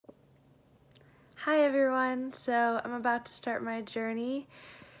Hi everyone, so I'm about to start my journey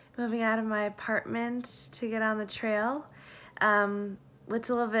moving out of my apartment to get on the trail. What's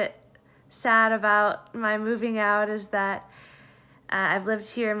a little bit sad about my moving out is that I've lived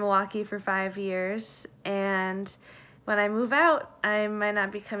here in Milwaukee for 5 years, and when I move out I might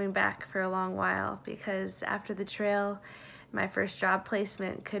not be coming back for a long while because after the trail my first job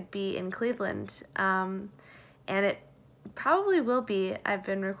placement could be in Cleveland, and it probably will be. I've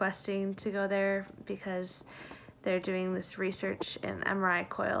been requesting to go there because they're doing this research in MRI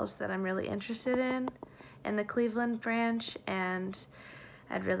coils that I'm really interested in the Cleveland branch, and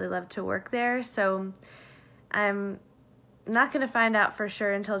I'd really love to work there. So I'm not going to find out for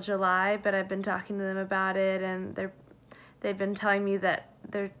sure until July, but I've been talking to them about it, and they've been telling me that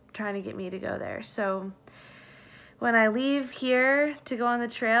they're trying to get me to go there. So when I leave here to go on the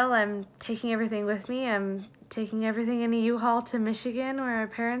trail, I'm taking everything with me. I'm taking everything in a U-Haul to Michigan where our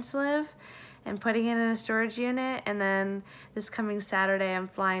parents live and putting it in a storage unit, and then this coming Saturday I'm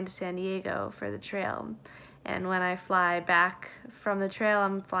flying to San Diego for the trail. And when I fly back from the trail,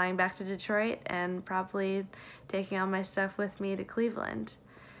 I'm flying back to Detroit and probably taking all my stuff with me to Cleveland.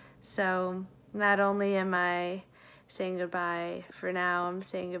 So not only am I saying goodbye for now, I'm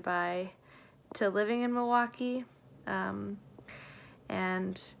saying goodbye to living in Milwaukee, and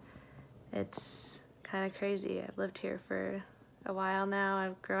it's kind of crazy. I've lived here for a while now.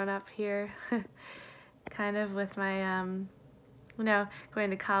 I've grown up here kind of with my, going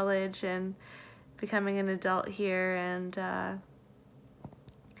to college and becoming an adult here, and now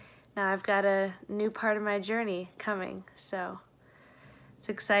I've got a new part of my journey coming, so it's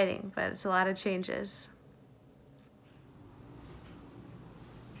exciting, but it's a lot of changes.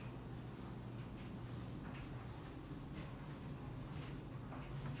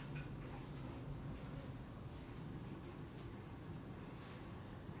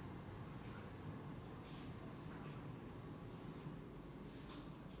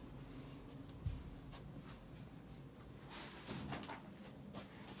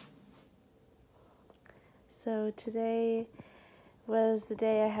 So today was the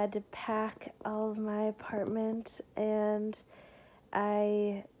day I had to pack all of my apartment, and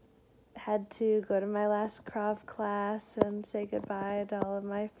I had to go to my last Krav class and say goodbye to all of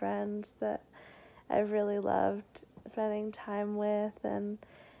my friends that I've really loved spending time with, and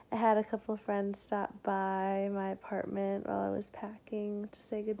I had a couple friends stop by my apartment while I was packing to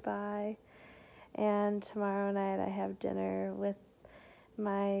say goodbye. And tomorrow night I have dinner with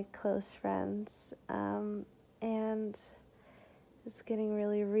my close friends, and it's getting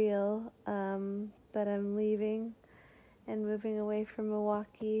really real that I'm leaving and moving away from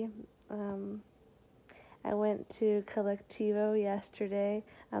Milwaukee. I went to Collectivo yesterday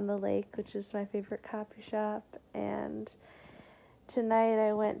on the lake, which is my favorite coffee shop, and tonight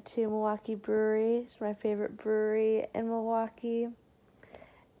I went to Milwaukee Brewery. It's my favorite brewery in Milwaukee,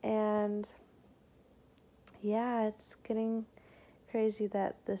 and yeah, it's getting crazy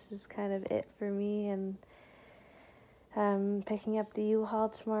that this is kind of it for me, and I'm picking up the U-Haul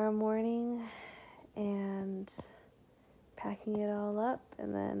tomorrow morning and packing it all up,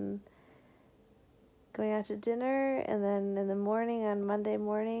 and then going out to dinner, and then in the morning, on Monday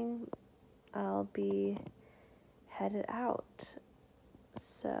morning, I'll be headed out.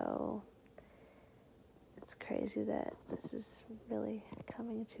 So it's crazy that this is really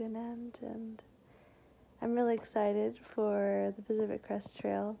coming to an end, and I'm really excited for the Pacific Crest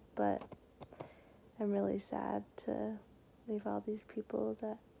Trail, but I'm really sad to leave all these people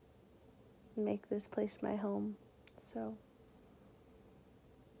that make this place my home. So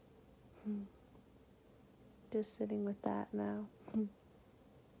just sitting with that now.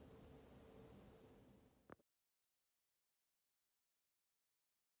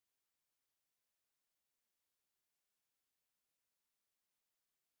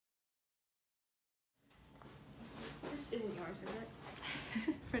 This isn't yours, is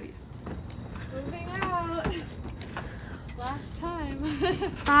it? Pretty. Moving out. Last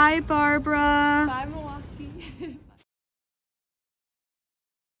time. Bye, Barbara. Bye, Milwaukee.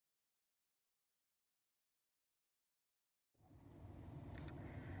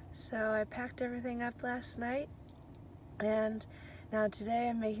 So I packed everything up last night, and now today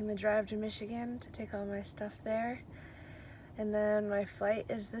I'm making the drive to Michigan to take all my stuff there, and then my flight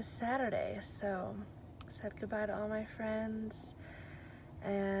is this Saturday. So said goodbye to all my friends,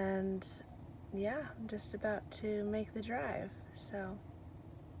 and yeah, I'm just about to make the drive. So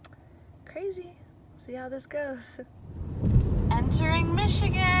crazy. See how this goes. Entering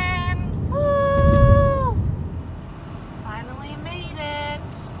Michigan. Woo! Finally made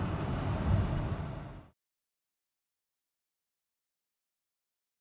it.